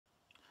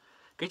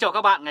Kính chào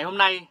các bạn ngày hôm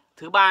nay,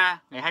 thứ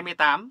ba ngày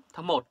 28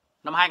 tháng 1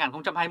 năm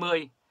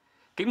 2020.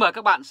 Kính mời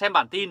các bạn xem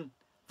bản tin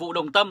vụ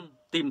Đồng Tâm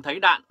tìm thấy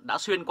đạn đã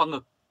xuyên qua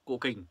ngực của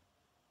Kình.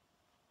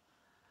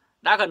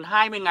 Đã gần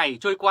 20 ngày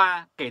trôi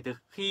qua kể từ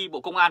khi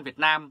Bộ Công an Việt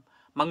Nam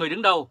mà người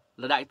đứng đầu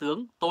là Đại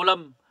tướng Tô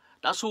Lâm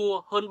đã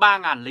xua hơn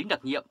 3.000 lính đặc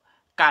nhiệm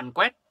càn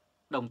quét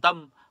Đồng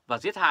Tâm và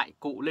giết hại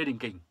cụ Lê Đình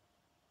Kình.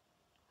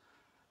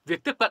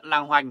 Việc tiếp cận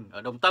làng Hoành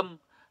ở Đồng Tâm,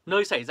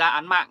 nơi xảy ra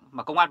án mạng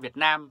mà Công an Việt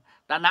Nam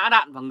đã nã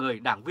đạn vào người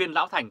đảng viên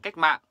lão thành cách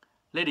mạng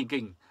Lê Đình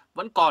Kình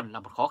vẫn còn là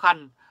một khó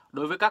khăn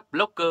đối với các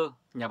blogger,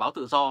 nhà báo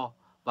tự do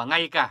và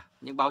ngay cả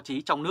những báo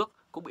chí trong nước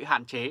cũng bị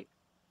hạn chế.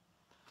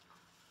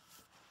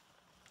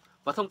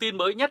 Và thông tin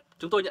mới nhất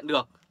chúng tôi nhận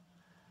được,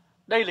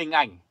 đây là hình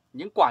ảnh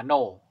những quả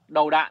nổ,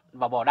 đầu đạn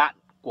và vỏ đạn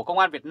của Công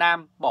an Việt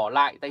Nam bỏ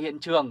lại tại hiện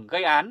trường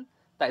gây án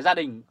tại gia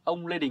đình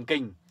ông Lê Đình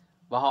Kình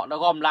và họ đã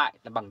gom lại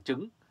làm bằng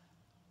chứng.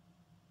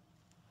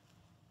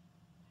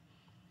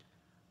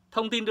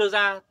 Thông tin đưa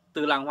ra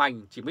từ làng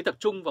Hoành chỉ mới tập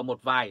trung vào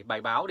một vài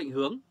bài báo định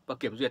hướng và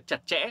kiểm duyệt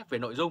chặt chẽ về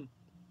nội dung.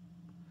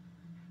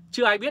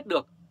 Chưa ai biết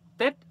được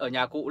Tết ở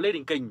nhà cụ Lê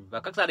Đình Kình và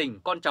các gia đình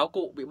con cháu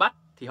cụ bị bắt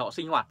thì họ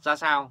sinh hoạt ra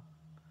sao.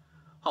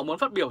 Họ muốn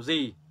phát biểu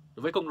gì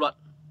đối với công luận.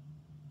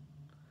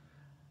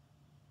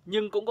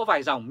 Nhưng cũng có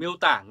vài dòng miêu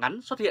tả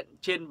ngắn xuất hiện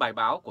trên bài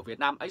báo của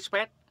Vietnam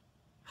Express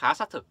khá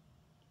xác thực.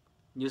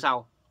 Như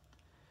sau: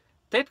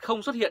 Tết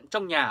không xuất hiện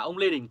trong nhà ông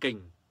Lê Đình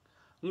Kình.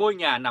 Ngôi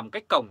nhà nằm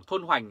cách cổng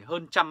thôn Hoành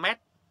hơn 100 mét.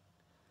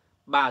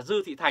 Bà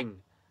Dư Thị Thành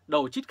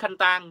đầu chít khăn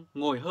tang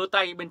ngồi hơ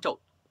tay bên chậu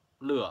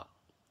lửa.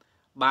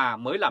 Bà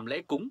mới làm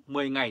lễ cúng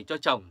 10 ngày cho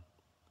chồng.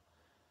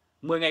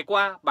 10 ngày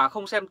qua bà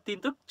không xem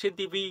tin tức trên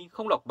TV,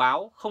 không đọc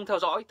báo, không theo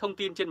dõi thông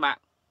tin trên mạng.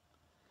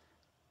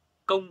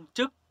 Công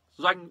chức,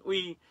 doanh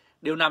uy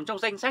đều nằm trong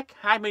danh sách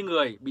 20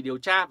 người bị điều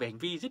tra về hành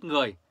vi giết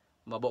người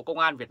mà Bộ Công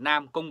an Việt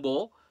Nam công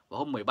bố vào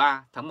hôm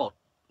 13 tháng 1.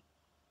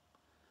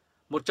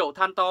 Một chậu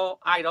than to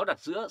ai đó đặt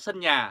giữa sân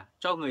nhà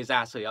cho người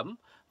già sưởi ấm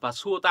và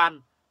xua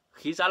tan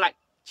khí giá lạnh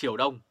chiều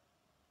đông.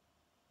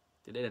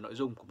 Thì đây là nội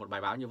dung của một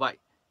bài báo như vậy.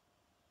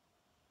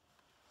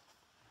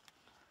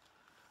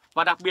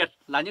 Và đặc biệt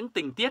là những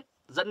tình tiết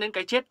dẫn đến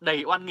cái chết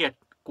đầy oan nghiệt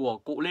của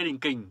cụ Lê Đình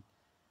Kình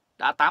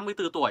đã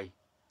 84 tuổi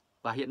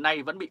và hiện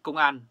nay vẫn bị công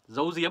an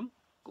giấu giếm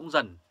cũng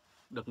dần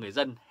được người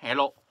dân hé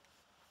lộ.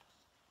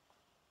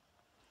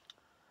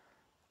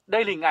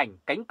 Đây là hình ảnh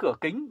cánh cửa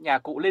kính nhà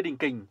cụ Lê Đình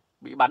Kình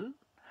bị bắn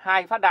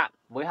 2 phát đạn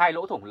với 2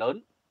 lỗ thủng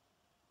lớn.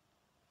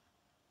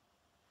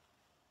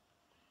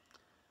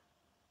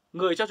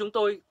 Người cho chúng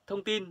tôi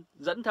thông tin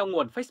dẫn theo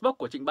nguồn Facebook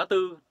của Trịnh Bá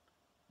Tư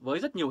với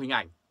rất nhiều hình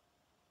ảnh.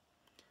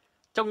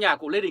 Trong nhà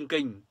cụ Lê Đình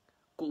Kình,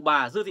 cụ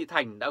bà Dư Thị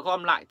Thành đã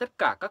gom lại tất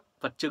cả các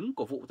vật chứng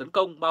của vụ tấn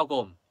công bao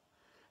gồm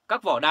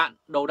các vỏ đạn,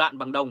 đầu đạn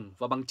bằng đồng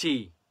và bằng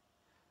chì,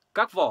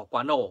 các vỏ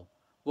quả nổ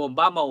gồm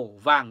 3 màu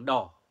vàng,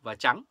 đỏ và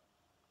trắng.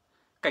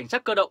 Cảnh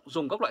sát cơ động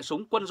dùng các loại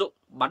súng quân dụng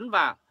bắn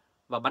và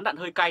bắn đạn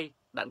hơi cay,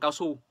 đạn cao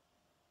su.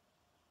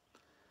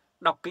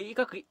 Đọc kỹ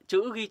các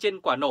chữ ghi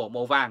trên quả nổ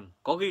màu vàng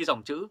có ghi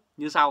dòng chữ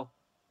như sau: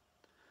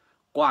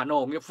 quả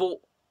nổ nghiệp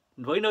vụ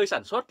với nơi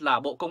sản xuất là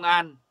Bộ Công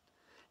an,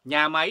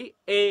 nhà máy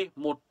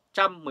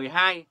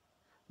E112,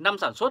 năm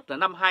sản xuất là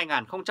năm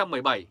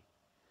 2017,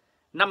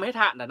 năm hết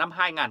hạn là năm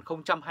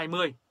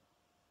 2020.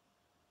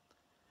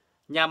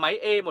 Nhà máy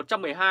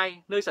E112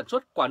 nơi sản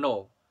xuất quả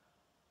nổ,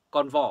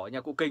 còn vỏ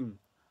nhà cụ Kình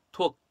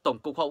thuộc Tổng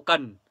cục Hậu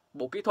cần,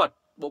 Bộ Kỹ thuật,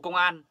 Bộ Công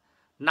an,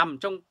 nằm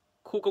trong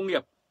khu công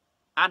nghiệp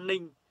An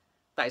Ninh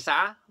tại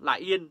xã Lại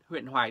Yên,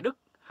 huyện Hoài Đức,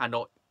 Hà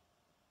Nội.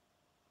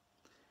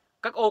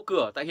 Các ô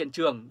cửa tại hiện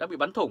trường đã bị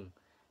bắn thủng,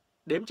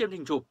 đếm trên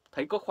hình chụp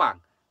thấy có khoảng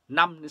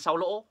 5 đến 6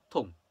 lỗ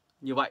thủng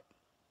như vậy.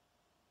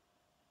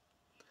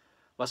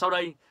 Và sau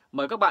đây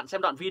mời các bạn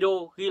xem đoạn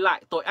video ghi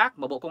lại tội ác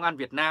mà Bộ Công an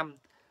Việt Nam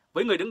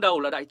với người đứng đầu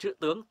là Đại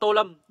tướng Tô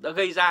Lâm đã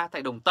gây ra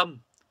tại Đồng Tâm,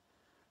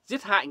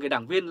 giết hại người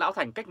đảng viên lão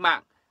thành cách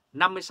mạng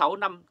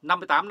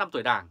 58 năm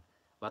tuổi Đảng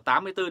và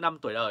 84 năm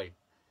tuổi đời,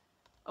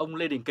 ông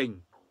Lê Đình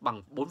Kình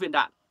bằng 4 viên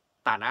đạn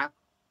tàn ác.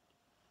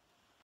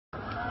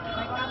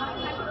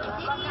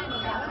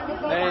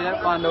 Đây là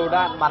toàn đầu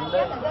đạn bắn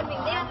đây.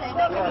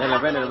 Đây là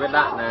vết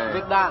đạn này.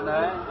 Vết đạn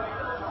đấy.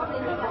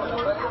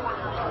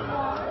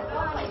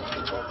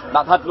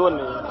 Đạn thật luôn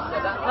này.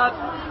 Đạn thật.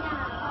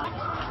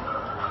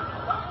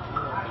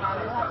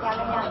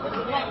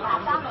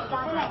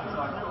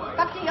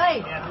 Các chị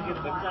ơi.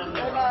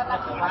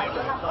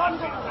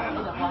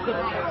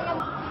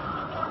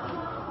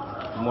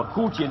 Một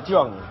khu chiến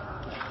trường.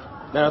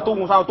 Đây là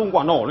tung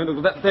quả nổ lên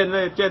được tận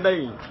trên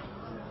đây.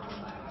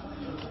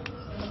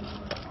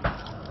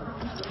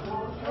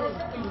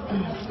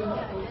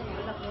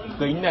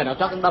 Kính này nó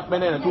chắc đập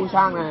bên này là chui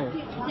sang này.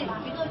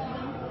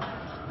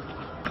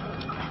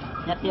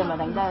 Nhật tiền là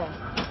đánh đây.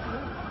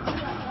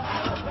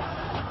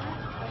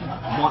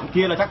 Bọn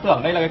kia là chắc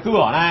tưởng đây là cái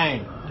cửa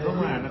này.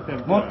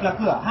 Một là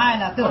cửa, hai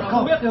là tưởng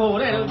Không biết cái hồ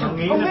này đâu.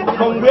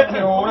 Không biết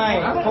cái hồ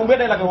này, không biết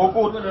đây là cái hồ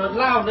cụt.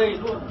 Lao đây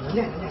luôn.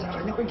 nhảy sang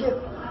đánh bên kia.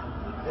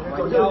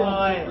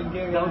 Rồi,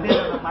 đầu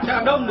tiên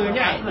là đông đứa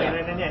nhảy.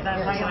 Nhảy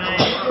sang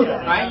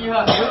Đấy như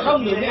vậy,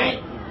 đông đứa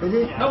nhảy.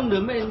 Đông đứa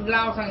mới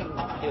lao sang.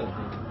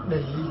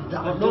 Để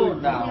dạo Đô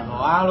đảo nó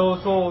alo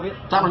xô biết.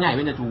 Chắc nó nhảy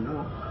bên nhà chú.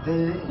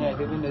 Thế Nhảy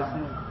từ bên đấy.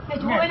 Thế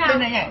chú bên nào? bên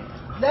này nhảy.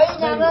 Đấy,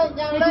 nhà đây,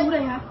 nhà Thế đây. chú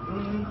đây hả?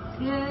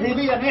 Thì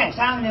bây giờ nó nhảy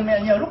sang thì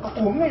mẹ nhiều lúc nó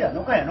cuống ấy rồi,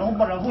 nó kể nó không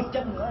còn là vụt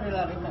chân nữa, đây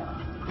là đây này.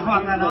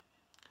 Hoặc là nó.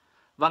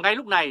 Và ngay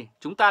lúc này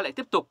chúng ta lại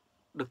tiếp tục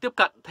được tiếp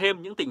cận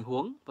thêm những tình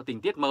huống và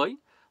tình tiết mới,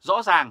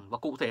 rõ ràng và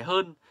cụ thể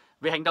hơn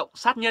về hành động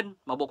sát nhân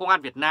mà Bộ Công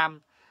an Việt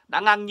Nam đã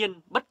ngang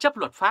nhiên bất chấp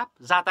luật pháp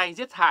ra tay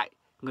giết hại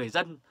người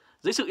dân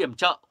dưới sự yểm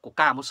trợ của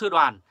cả một sư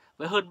đoàn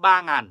với hơn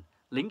 3.000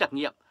 lính đặc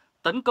nhiệm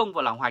tấn công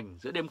vào làng Hoành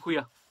giữa đêm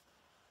khuya.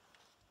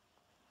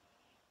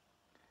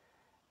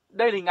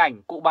 Đây là hình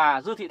ảnh cụ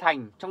bà Dư Thị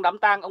Thành trong đám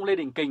tang ông Lê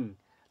Đình Kình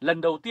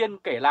lần đầu tiên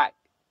kể lại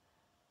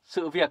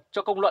sự việc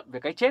cho công luận về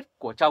cái chết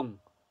của chồng,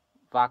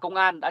 và công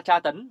an đã tra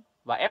tấn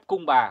và ép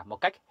cung bà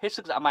một cách hết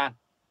sức dã man.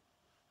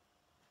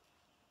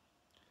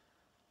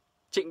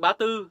 Trịnh Bá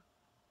Tư,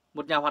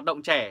 một nhà hoạt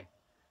động trẻ,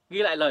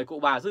 ghi lại lời cụ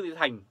bà Dư Thị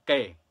Thành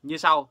kể như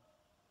sau.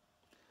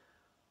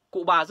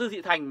 Cụ bà Dư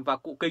Thị Thành và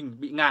cụ Kình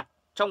bị ngạt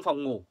trong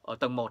phòng ngủ ở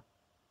tầng 1.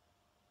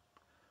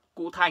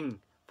 Cụ Thành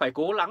phải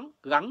cố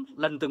gắng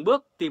lần từng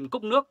bước tìm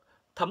cốc nước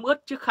thấm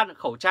ướt chiếc khăn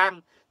khẩu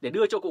trang để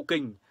đưa cho cụ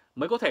Kình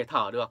mới có thể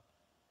thở được.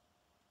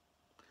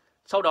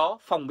 Sau đó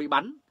phòng bị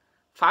bắn,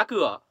 phá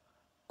cửa,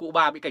 cụ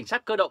bà bị cảnh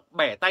sát cơ động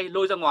bẻ tay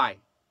lôi ra ngoài.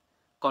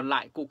 Còn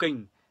lại cụ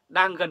Kình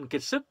đang gần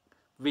kiệt sức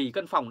vì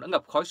căn phòng đã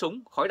ngập khói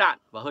súng, khói đạn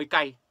và hơi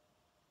cay.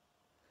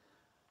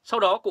 Sau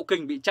đó cụ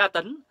Kình bị tra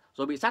tấn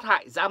rồi bị sát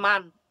hại dã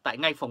man tại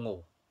ngay phòng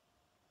ngủ.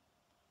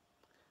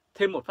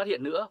 Thêm một phát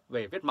hiện nữa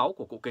về vết máu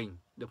của cụ Kình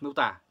được miêu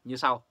tả như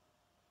sau.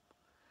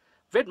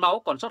 Vết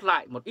máu còn sót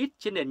lại một ít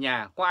trên nền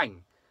nhà qua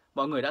ảnh.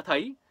 Mọi người đã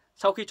thấy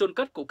sau khi chôn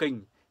cất cụ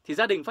Kình thì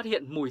gia đình phát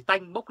hiện mùi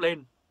tanh bốc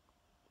lên.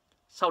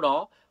 Sau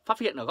đó phát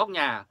hiện ở góc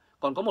nhà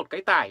còn có một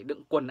cái tải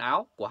đựng quần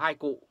áo của hai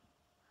cụ.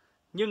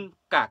 Nhưng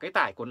cả cái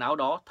tải quần áo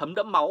đó thấm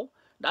đẫm máu,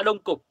 đã đông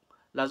cục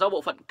là do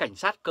bộ phận cảnh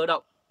sát cơ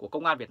động của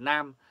Công an Việt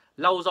Nam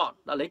lau dọn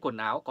đã lấy quần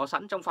áo có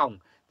sẵn trong phòng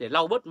để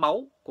lau bớt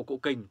máu của cụ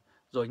Kình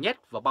rồi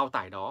nhét vào bao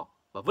tải đó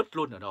và vứt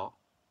luôn ở đó.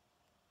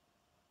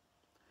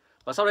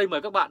 Và sau đây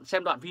mời các bạn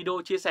xem đoạn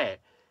video chia sẻ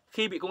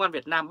khi bị Công an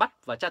Việt Nam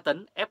bắt và tra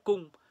tấn ép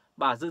cung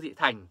bà Dư Thị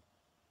Thành.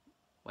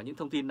 Và những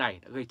thông tin này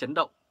đã gây chấn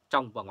động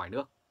trong và ngoài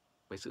nước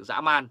về sự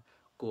dã man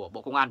của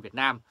Bộ Công an Việt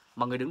Nam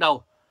mà người đứng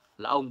đầu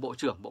là ông Bộ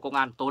trưởng Bộ Công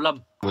an Tô Lâm.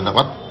 Người ta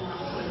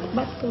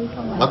Bắt tôi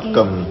ra ngoài bắt kia.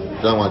 cầm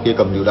ra ngoài kia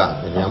cầm lựu đạn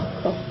để ném.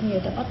 Người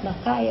ta bắt bà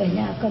khai ở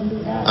nhà cầm lựu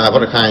đạn. Bắt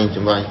được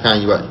khai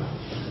như vậy.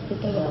 Thì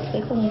tôi bảo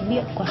tôi không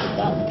biết quả lựu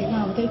đạn thế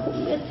nào, tôi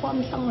cũng biết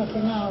bom xăng là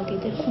thế nào thì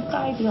tôi không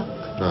khai được.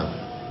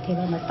 Thế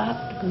là nó tát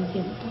cứ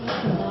tiếng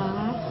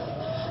đá.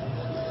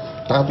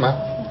 Tát mắt.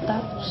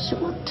 Tát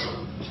suốt.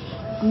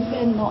 Cứ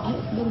bên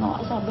nọ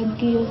ra bên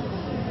kia.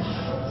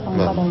 Xong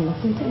bắt đầu là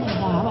cứ thế này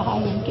đá vào hai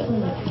bên kia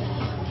người.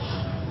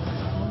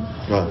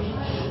 Vâng.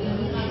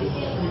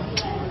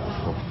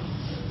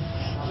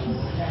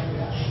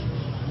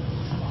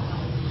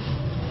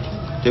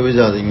 Thế bây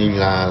giờ thì mình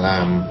là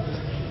làm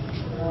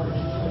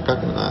các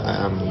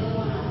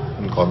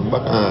còn bác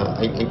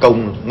anh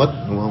Công mất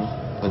đúng không?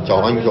 Còn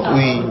cháu anh có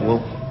Uy đúng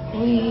không?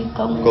 Uy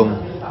Công.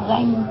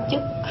 Danh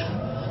chức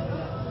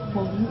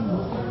bốn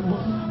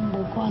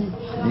bố con.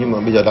 Nhưng mà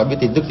bây giờ đã biết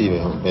tin tức gì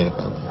về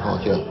họ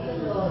chưa?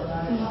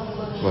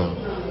 Vâng.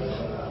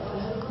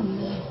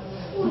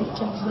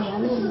 Cháu bé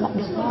luôn lại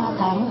được 3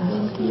 tháng ở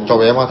bên kia. Cháu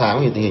bé 3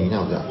 tháng thì tình hình thế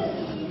nào rồi ạ?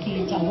 Thì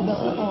cháu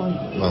đỡ rồi.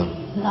 Vâng.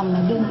 Nằm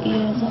ở bên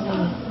kia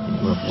rồi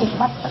cũng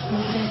bắt tận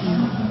lên.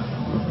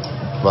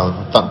 Vâng,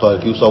 tạm thời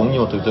cứu sống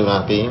nhưng mà thực sự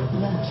là cái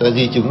sẽ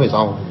di chứng về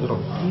sau,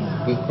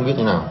 không biết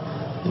thế nào,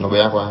 nó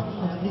bé quá.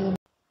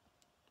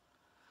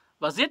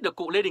 Và giết được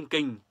cụ Lê Đình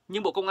Kình,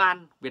 nhưng Bộ Công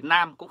an Việt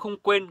Nam cũng không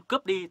quên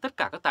cướp đi tất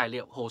cả các tài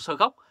liệu hồ sơ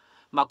gốc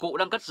mà cụ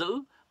đang cất giữ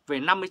về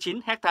 59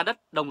 hectare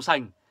đất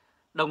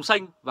đồng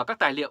xanh và các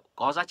tài liệu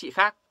có giá trị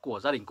khác của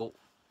gia đình cụ.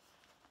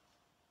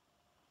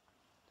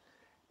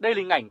 Đây là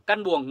hình ảnh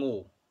căn buồng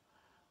ngủ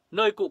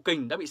nơi cụ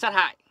Kình đã bị sát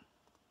hại.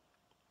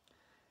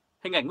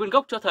 Hình ảnh nguyên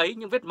gốc cho thấy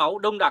những vết máu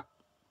đông đặc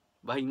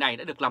và hình này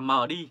đã được làm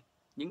mờ đi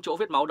những chỗ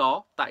vết máu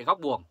đó tại góc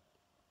buồng.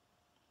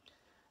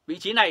 Vị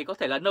trí này có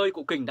thể là nơi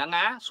cụ Kình đã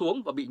ngã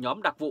xuống và bị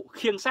nhóm đặc vụ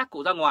khiêng xác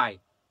cụ ra ngoài.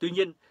 Tuy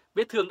nhiên,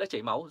 vết thương đã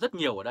chảy máu rất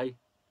nhiều ở đây.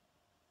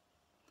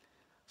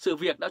 Sự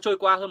việc đã trôi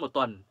qua hơn một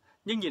tuần,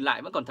 nhưng nhìn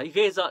lại vẫn còn thấy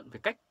ghê rợn về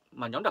cách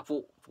mà nhóm đặc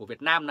vụ của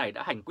Việt Nam này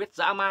đã hành quyết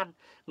dã man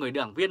người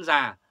đảng viên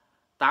già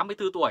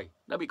 84 tuổi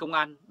đã bị công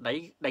an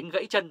đánh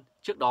gãy chân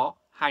trước đó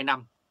 2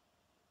 năm.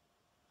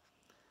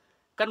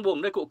 Căn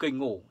buồng nơi cụ Kình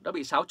ngủ đã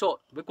bị xáo trộn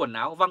với quần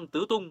áo văng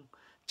tứ tung,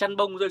 chăn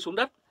bông rơi xuống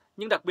đất,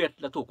 nhưng đặc biệt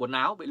là tủ quần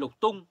áo bị lục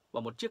tung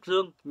và một chiếc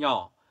dương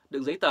nhỏ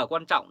đựng giấy tờ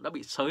quan trọng đã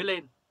bị xới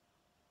lên.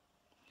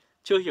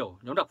 Chưa hiểu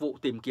nhóm đặc vụ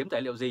tìm kiếm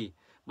tài liệu gì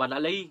và đã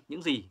lấy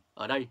những gì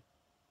ở đây.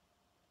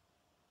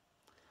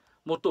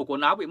 Một tủ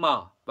quần áo bị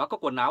mở và có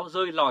quần áo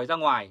rơi lòi ra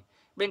ngoài,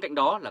 bên cạnh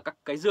đó là các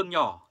cái dương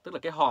nhỏ, tức là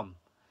cái hòm,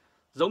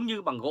 giống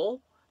như bằng gỗ,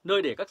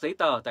 nơi để các giấy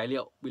tờ tài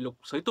liệu bị lục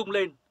xới tung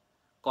lên,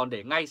 còn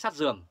để ngay sát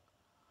giường.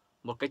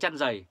 Một cái chăn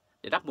dày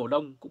để đắp mùa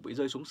đông cũng bị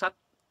rơi xuống sát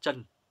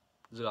chân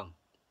giường.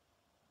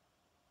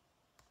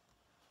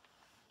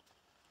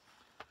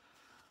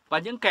 Và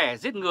những kẻ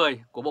giết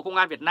người của Bộ Công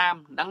an Việt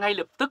Nam đã ngay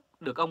lập tức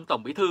được ông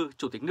Tổng Bí thư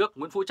Chủ tịch nước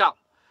Nguyễn Phú Trọng,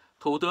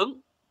 Thủ tướng,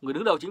 người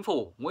đứng đầu Chính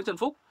phủ Nguyễn Xuân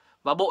Phúc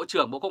và Bộ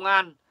trưởng Bộ Công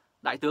an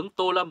Đại tướng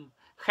Tô Lâm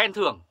khen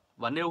thưởng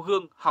và nêu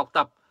gương học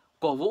tập,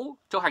 cổ vũ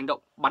cho hành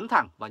động bắn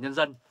thẳng vào nhân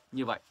dân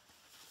như vậy.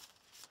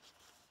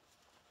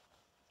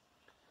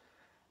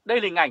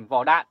 Đây là hình ảnh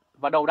vỏ đạn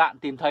và đầu đạn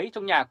tìm thấy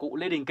trong nhà cụ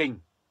Lê Đình Kình.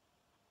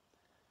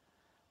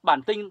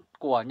 Bản tin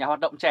của nhà hoạt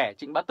động trẻ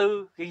Trịnh Bá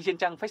Tư ghi trên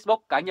trang Facebook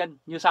cá nhân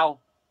như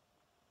sau.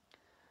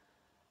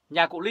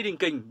 Nhà cụ Lê Đình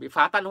Kình bị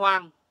phá tan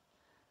hoang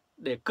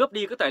để cướp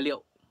đi các tài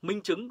liệu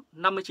minh chứng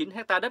 59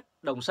 hectare đất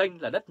đồng xanh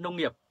là đất nông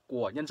nghiệp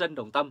của nhân dân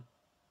Đồng Tâm.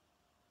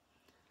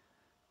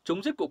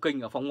 Chúng giết cụ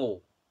Kình ở phòng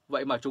ngủ,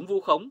 vậy mà chúng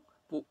vu khống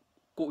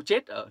cụ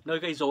chết ở nơi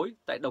gây rối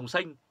tại đồng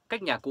xanh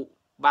cách nhà cụ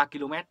 3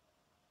 km.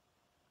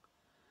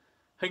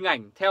 Hình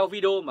ảnh theo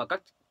video mà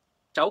các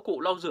cháu cụ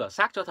lau rửa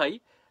xác cho thấy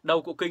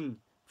đầu cụ Kình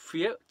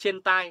phía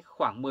trên tai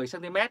khoảng 10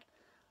 cm,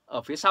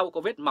 ở phía sau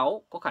có vết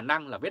máu, có khả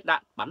năng là vết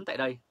đạn bắn tại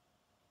đây.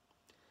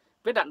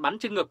 Vết đạn bắn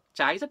trên ngực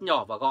trái rất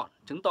nhỏ và gọn,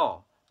 chứng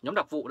tỏ nhóm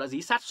đặc vụ đã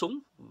dí sát súng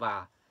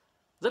và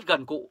rất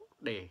gần cụ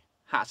để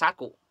hạ sát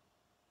cụ.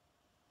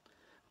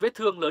 Vết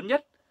thương lớn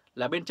nhất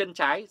là bên chân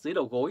trái dưới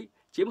đầu gối,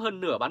 chiếm hơn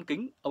nửa bán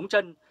kính ống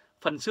chân,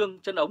 phần xương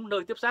chân ống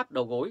nơi tiếp giáp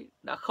đầu gối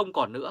đã không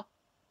còn nữa,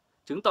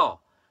 chứng tỏ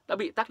đã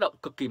bị tác động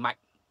cực kỳ mạnh.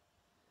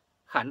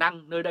 Khả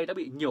năng nơi đây đã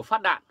bị nhiều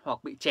phát đạn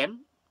hoặc bị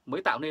chém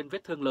mới tạo nên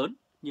vết thương lớn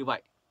như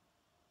vậy.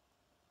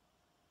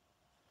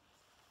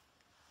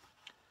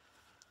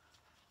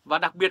 Và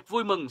đặc biệt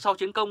vui mừng sau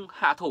chiến công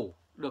hạ thủ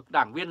được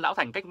đảng viên lão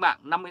thành cách mạng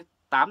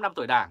 58 năm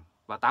tuổi Đảng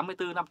và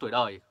 84 năm tuổi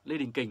đời Lê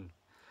Đình Kình,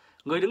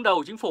 người đứng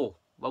đầu Chính phủ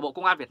và Bộ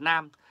Công an Việt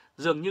Nam,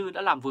 dường như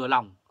đã làm vừa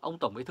lòng ông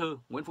Tổng Bí thư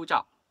Nguyễn Phú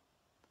Trọng.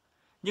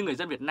 Nhưng người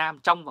dân Việt Nam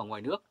trong và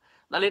ngoài nước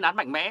đã lên án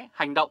mạnh mẽ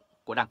hành động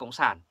của Đảng Cộng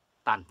sản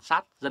tàn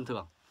sát dân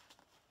thường.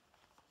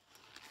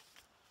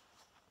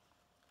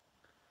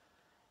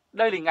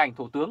 Đây là hình ảnh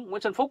Thủ tướng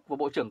Nguyễn Xuân Phúc và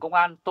Bộ trưởng Công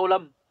an Tô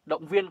Lâm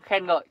động viên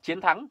khen ngợi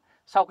chiến thắng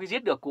sau khi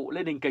giết được cụ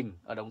Lê Đình Kình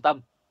ở Đồng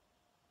Tâm.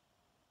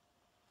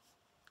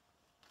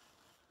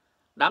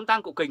 Đám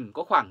tang cụ Kình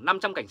có khoảng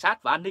 500 cảnh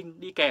sát và an ninh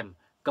đi kèm,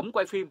 cấm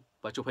quay phim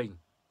và chụp hình.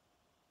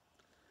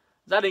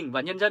 Gia đình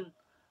và nhân dân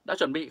đã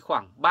chuẩn bị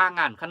khoảng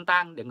 3.000 khăn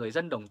tang để người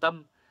dân Đồng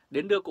Tâm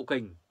đến đưa cụ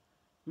Kình,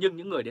 nhưng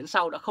những người đến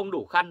sau đã không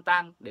đủ khăn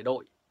tang để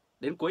đội.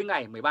 Đến cuối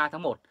ngày 13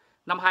 tháng 1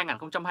 năm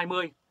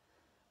 2020,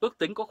 ước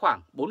tính có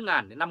khoảng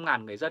 4.000 đến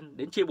 5.000 người dân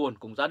đến chia buồn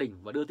cùng gia đình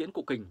và đưa tiễn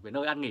cụ Kình về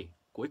nơi an nghỉ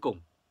cuối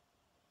cùng.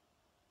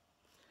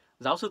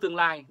 Giáo sư tương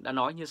lai đã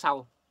nói như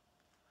sau: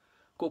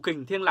 cụ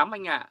Kình thiêng lắm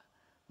anh ạ,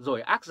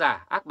 rồi ác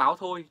giả ác báo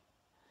thôi.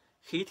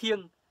 Khí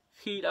thiêng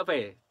khi đã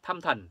về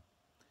thăm thần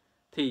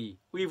thì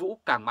uy vũ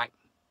càng mạnh,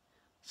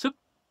 sức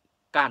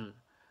càn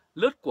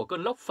lướt của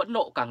cơn lốc phẫn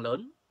nộ càng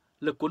lớn,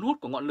 lực cuốn hút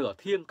của ngọn lửa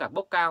thiêng càng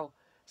bốc cao,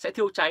 sẽ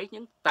thiêu cháy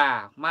những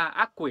tà ma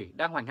ác quỷ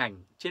đang hoành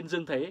hành trên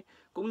dương thế,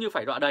 cũng như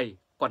phải đọa đầy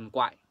quằn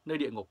quại nơi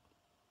địa ngục.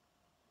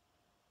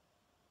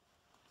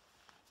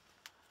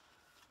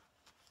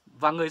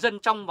 Và người dân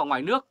trong và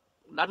ngoài nước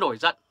đã nổi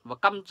giận và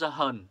căm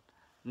hờn,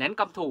 nén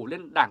căm thù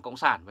lên Đảng Cộng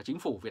sản và Chính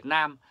phủ Việt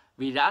Nam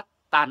vì đã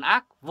tàn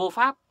ác, vô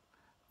pháp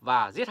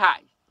và giết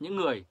hại những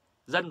người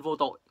dân vô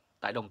tội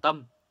tại Đồng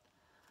Tâm.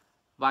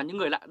 Và những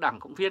người đảng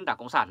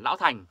Cộng sản lão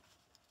thành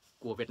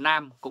của Việt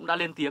Nam cũng đã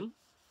lên tiếng.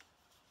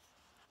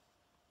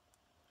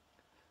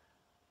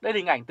 Đây là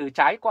hình ảnh từ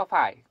trái qua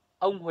phải,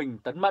 ông Huỳnh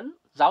Tấn Mẫn,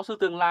 giáo sư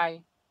tương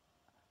lai,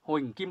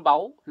 Huỳnh Kim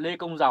Báu, Lê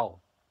Công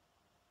Giàu.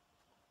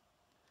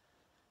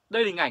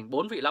 Đây là hình ảnh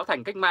 4 vị lão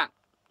thành cách mạng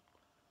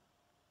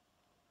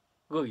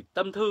gửi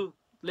tâm thư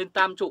lên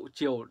Tam trụ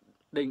triều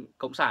đình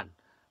Cộng sản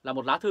là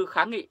một lá thư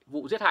kháng nghị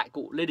vụ giết hại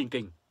cụ Lê Đình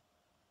Kình.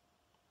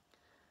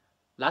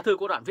 Lá thư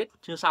có đoạn viết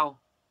như sau: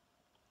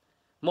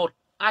 1.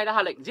 Ai đã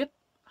hạ lệnh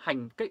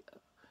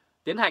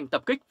tiến hành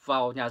tập kích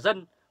vào nhà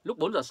dân lúc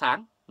 4 giờ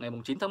sáng ngày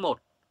 9 tháng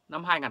 1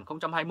 năm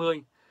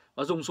 2020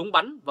 và dùng súng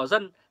bắn vào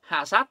dân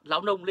hạ sát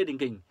lão nông Lê Đình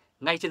Kình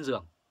ngay trên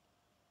giường?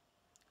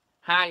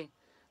 2.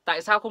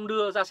 Tại sao không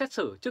đưa ra xét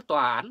xử trước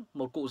tòa án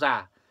một cụ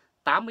già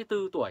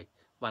 84 tuổi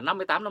và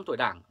 58 năm tuổi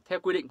Đảng theo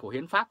quy định của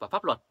hiến pháp và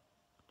pháp luật,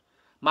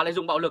 mà lại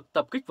dùng bạo lực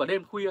tập kích vào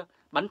đêm khuya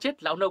bắn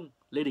chết lão nông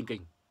Lê Đình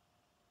Kình?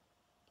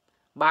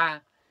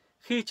 3.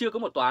 Khi chưa có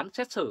một tòa án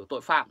xét xử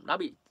tội phạm đã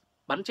bị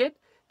bắn chết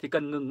thì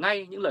cần ngừng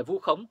ngay những lời vu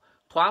khống,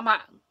 thóa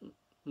mạ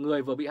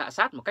người vừa bị hạ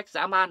sát một cách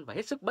dã man và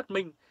hết sức bất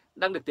minh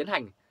đang được tiến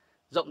hành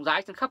rộng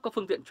rãi trên khắp các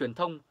phương tiện truyền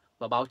thông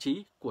và báo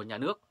chí của nhà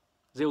nước,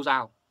 rêu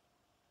rao.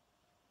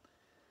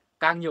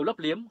 Càng nhiều lấp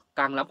liếm,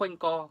 càng lắm quanh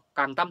co,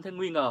 càng tăng thêm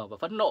nghi ngờ và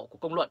phẫn nộ của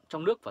công luận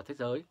trong nước và thế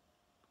giới.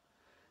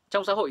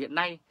 Trong xã hội hiện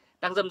nay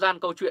đang dâm gian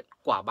câu chuyện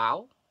quả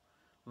báo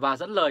và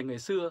dẫn lời người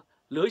xưa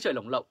lưới trời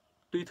lồng lộng,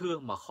 tuy thưa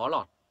mà khó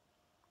lọt.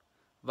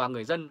 Và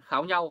người dân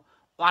kháo nhau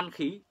oan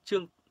khí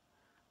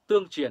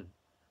tương truyền,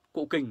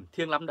 cụ Kình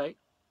thiêng lắm đấy.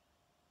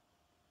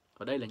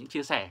 Và đây là những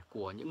chia sẻ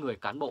của những người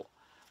cán bộ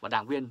và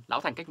đảng viên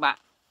lão thành cách mạng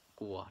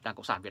của Đảng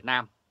Cộng sản Việt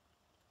Nam.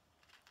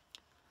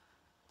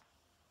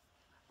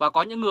 Và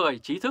có những người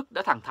trí thức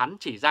đã thẳng thắn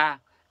chỉ ra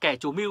kẻ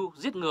chủ mưu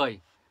giết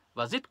người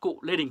và giết cụ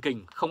Lê Đình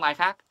Kình không ai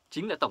khác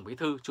chính là Tổng Bí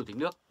thư Chủ tịch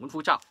nước Nguyễn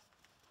Phú Trọng.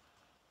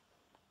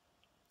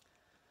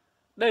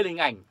 Đây là hình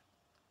ảnh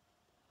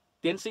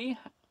tiến sĩ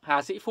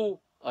Hà Sĩ Phu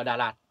ở Đà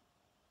Lạt.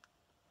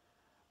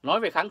 Nói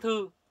về kháng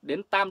thư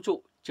đến tam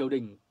trụ triều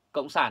đình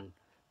Cộng sản,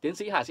 tiến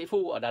sĩ Hà Sĩ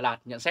Phu ở Đà Lạt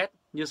nhận xét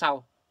như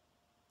sau.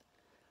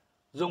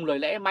 Dùng lời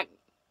lẽ mạnh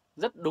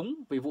rất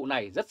đúng vì vụ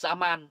này rất dã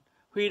man,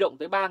 huy động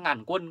tới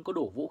 3.000 quân có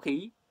đủ vũ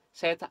khí,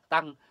 xe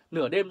tăng,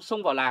 nửa đêm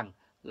xông vào làng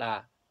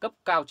là cấp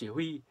cao chỉ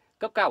huy.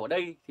 Cấp cao ở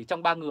đây thì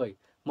trong 3 người,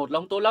 một là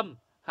ông Tô Lâm,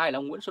 2 là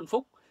ông Nguyễn Xuân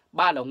Phúc,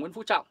 3 là ông Nguyễn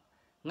Phú Trọng.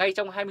 Ngay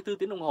trong 24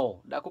 tiếng đồng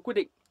hồ đã có quyết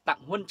định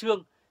tặng huân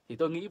chương, thì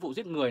tôi nghĩ vụ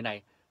giết người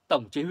này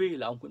tổng chỉ huy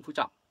là ông Nguyễn Phú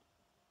Trọng.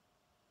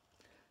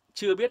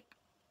 Chưa biết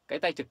cái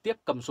tay trực tiếp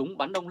cầm súng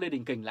bắn ông Lê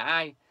Đình Kình là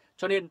ai,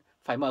 cho nên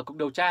phải mở cuộc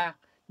điều tra,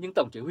 nhưng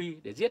tổng chỉ huy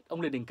để giết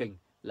ông Lê Đình Kình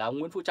là ông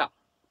Nguyễn Phú Trọng.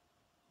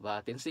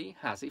 Và tiến sĩ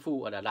Hà Sĩ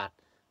Phu ở Đà Lạt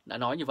đã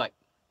nói như vậy.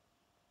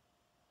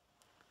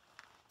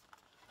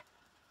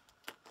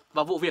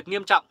 Và vụ việc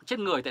nghiêm trọng chết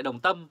người tại Đồng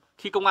Tâm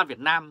khi công an Việt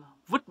Nam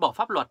vứt bỏ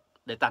pháp luật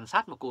để tàn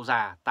sát một cụ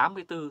già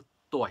 84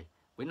 tuổi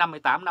với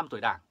 58 năm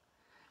tuổi Đảng,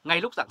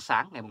 ngay lúc rạng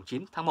sáng ngày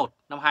 9 tháng 1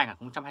 năm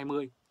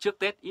 2020, trước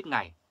Tết ít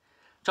ngày,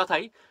 cho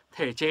thấy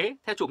thể chế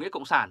theo chủ nghĩa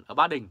cộng sản ở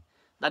Ba Đình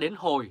đã đến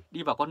hồi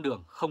đi vào con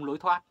đường không lối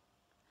thoát,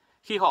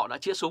 khi họ đã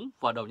chĩa súng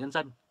vào đầu nhân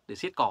dân để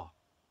xiết cò.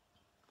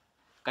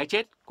 Cái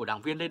chết của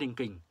đảng viên Lê Đình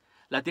Kình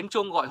là tiếng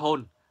chuông gọi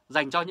hồn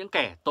dành cho những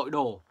kẻ tội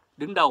đồ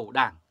đứng đầu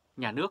Đảng,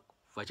 Nhà nước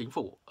và Chính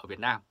phủ ở Việt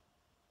Nam.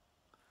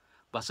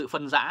 Và sự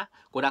phân rã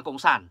của Đảng Cộng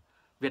sản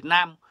Việt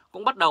Nam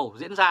cũng bắt đầu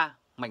diễn ra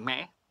mạnh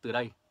mẽ từ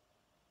đây.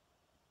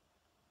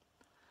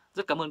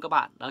 Rất cảm ơn các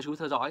bạn đã chú ý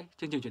theo dõi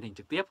chương trình truyền hình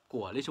trực tiếp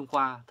của Trung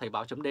Khoa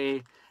thoibao.de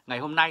ngày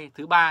hôm nay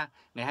thứ Ba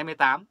ngày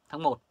 28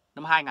 tháng 1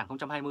 năm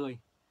 2020.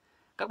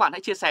 Các bạn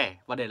hãy chia sẻ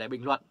và để lại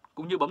bình luận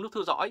cũng như bấm nút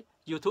theo dõi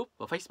YouTube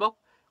và Facebook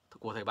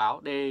của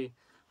thoibao.de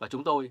và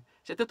chúng tôi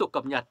sẽ tiếp tục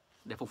cập nhật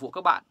để phục vụ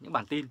các bạn những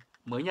bản tin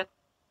mới nhất.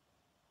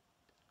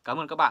 Cảm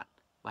ơn các bạn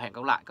và hẹn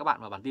gặp lại các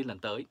bạn vào bản tin lần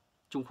tới.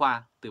 Trung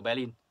Khoa từ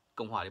Berlin,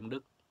 Cộng hòa Liên bang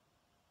Đức.